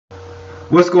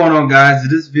What's going on, guys? In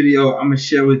this video, I'm going to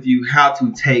share with you how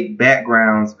to take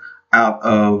backgrounds out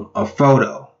of a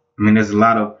photo. I mean, there's a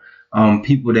lot of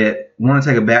people that want to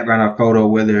take a background out of a photo,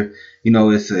 whether,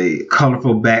 it's a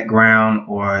colorful background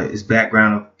or it's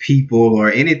background of people or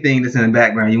anything that's in the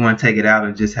background. You want to take it out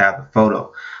and just have the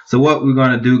photo. So what we're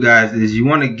going to do, guys, is you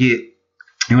want to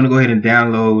go ahead and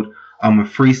download a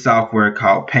free software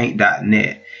called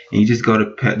paint.net. And you just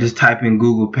just type in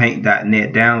Google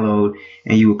paint.net download,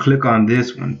 and you will click on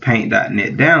this one,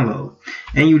 paint.net download,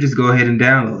 and you just go ahead and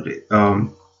download it.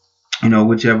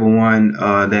 Whichever one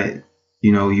that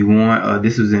you want.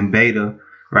 This is in beta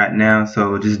right now,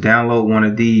 so just download one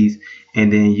of these,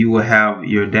 and then you will have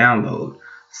your download.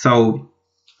 So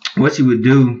what you would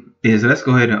do is, let's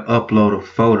go ahead and upload a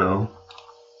photo.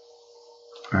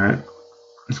 All right,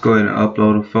 let's go ahead and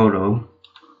upload a photo.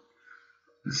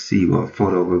 Let's see what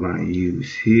photo we're going to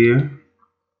use here.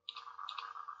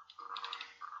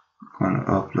 I'm going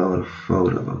to upload a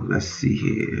photo. Let's see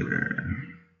here.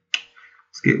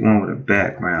 Let's get one with a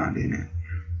background in it.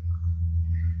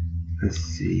 Let's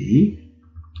see.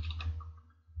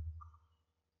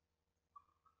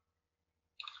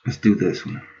 Let's do this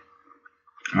one.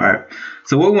 Alright.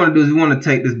 So what we want to do is we want to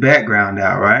take this background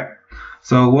out, right?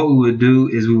 So what we would do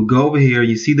is we would go over here.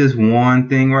 You see this one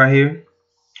thing right here?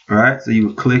 Alright, so you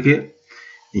would click it,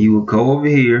 and you would go over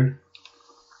here,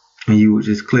 and you would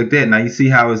just click that. Now you see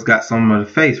how it's got some of the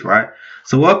face, right?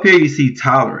 So up here you see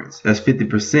tolerance, that's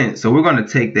 50%. So we're going to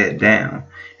take that down,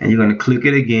 and you're going to click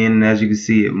it again, and as you can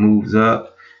see, it moves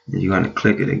up, and you're going to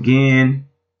click it again.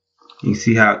 You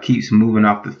see how it keeps moving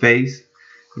off the face,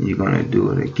 and you're going to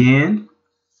do it again.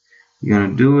 You're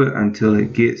going to do it until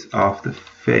it gets off the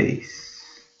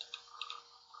face.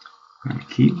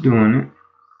 Keep doing it.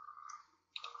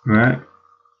 Right,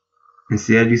 and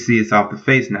see, as you see, it's off the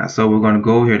face now. So we're going to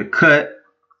go over here to cut,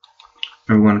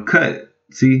 and we're going to cut it.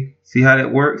 See how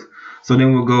that works? So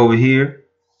then we'll go over here,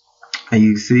 and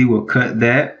you can see we'll cut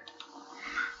that,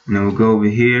 and then we'll go over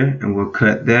here and we'll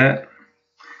cut that,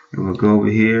 and we'll go over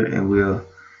here and we'll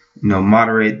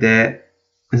moderate that.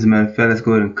 As a matter of fact, let's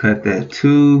go ahead and cut that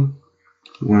too.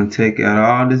 We're going to take out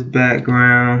all this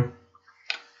background.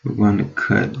 We're going to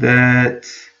cut that.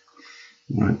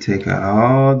 We want to take out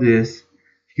all this.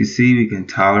 You can see we can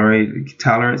tolerate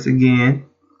tolerance again,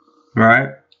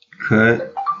 right?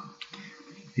 Cut.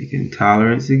 You can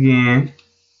tolerance again,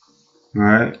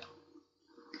 right?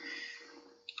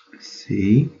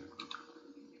 See,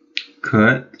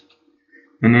 cut.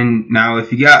 And then now,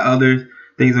 if you got other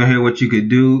things on here, what you could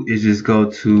do is just go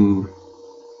to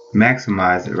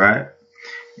maximize it, right?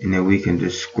 And then we can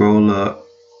just scroll up,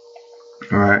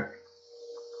 all right?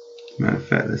 Matter of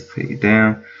fact, let's take it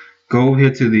down. Go over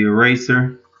here to the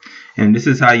eraser, and this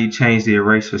is how you change the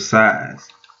eraser size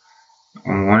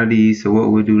on one of these. So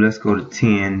what we'll do, let's go to 10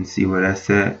 and see where that's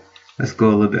at. Let's go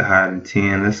a little bit higher than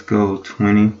 10. Let's go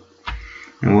 20.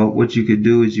 And what you could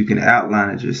do is you can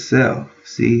outline it yourself.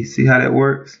 See how that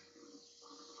works?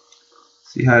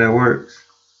 See how that works?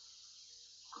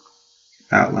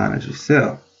 Outline it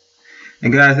yourself.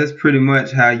 And guys, that's pretty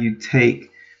much how you take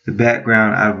the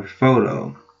background out of a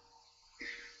photo.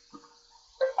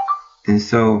 And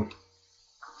so,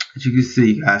 as you can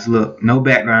see, guys, look, no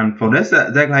background photo. That's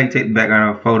exactly how you take the background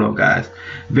of a photo, guys.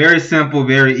 Very simple,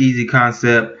 very easy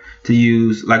concept to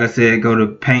use. Like I said, go to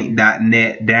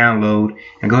paint.net download,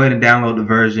 and go ahead and download the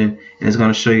version, and it's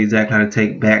going to show you exactly how to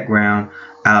take background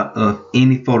out of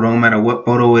any photo, no matter what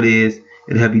photo it is.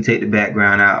 It'll help you take the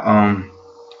background out.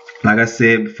 Like I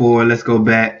said before, let's go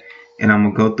back, and I'm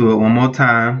going to go through it one more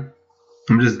time.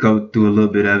 I'm just go through a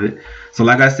little bit of it. So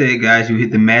like I said, guys, you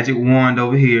hit the magic wand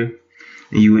over here,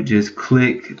 and you would just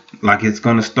click, like it's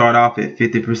going to start off at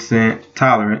 50%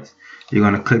 tolerance. You're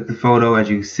going to click the photo. As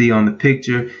you can see on the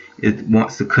picture, it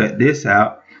wants to cut this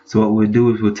out. So what we'll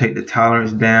do is we'll take the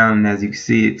tolerance down, and as you can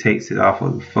see, it takes it off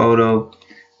of the photo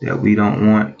that we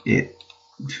don't want it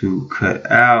to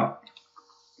cut out.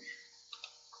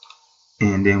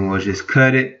 And then we'll just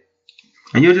cut it.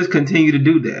 And you'll just continue to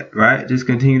do that, right? Just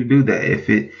continue to do that. If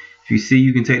you see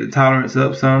you can take the tolerance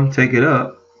up some, take it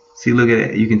up. See, look at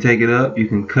that. You can take it up, you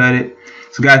can cut it.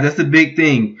 So guys, that's the big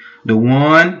thing. The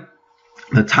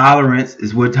tolerance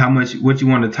is what you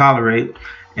want to tolerate,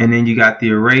 and then you got the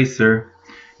eraser,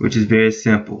 which is very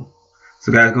simple.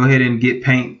 So guys, go ahead and get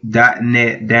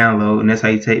paint.net download, and that's how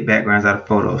you take backgrounds out of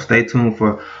photos. Stay tuned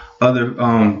for other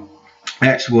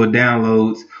actual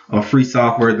downloads or free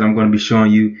software that I'm going to be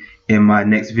showing you in my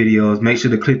next videos. Make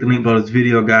sure to click the link below this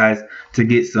video, guys, to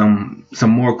get some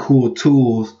more cool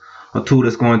tools. A tool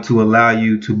that's going to allow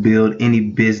you to build any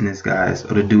business, guys,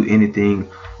 or to do anything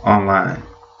online.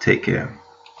 Take care.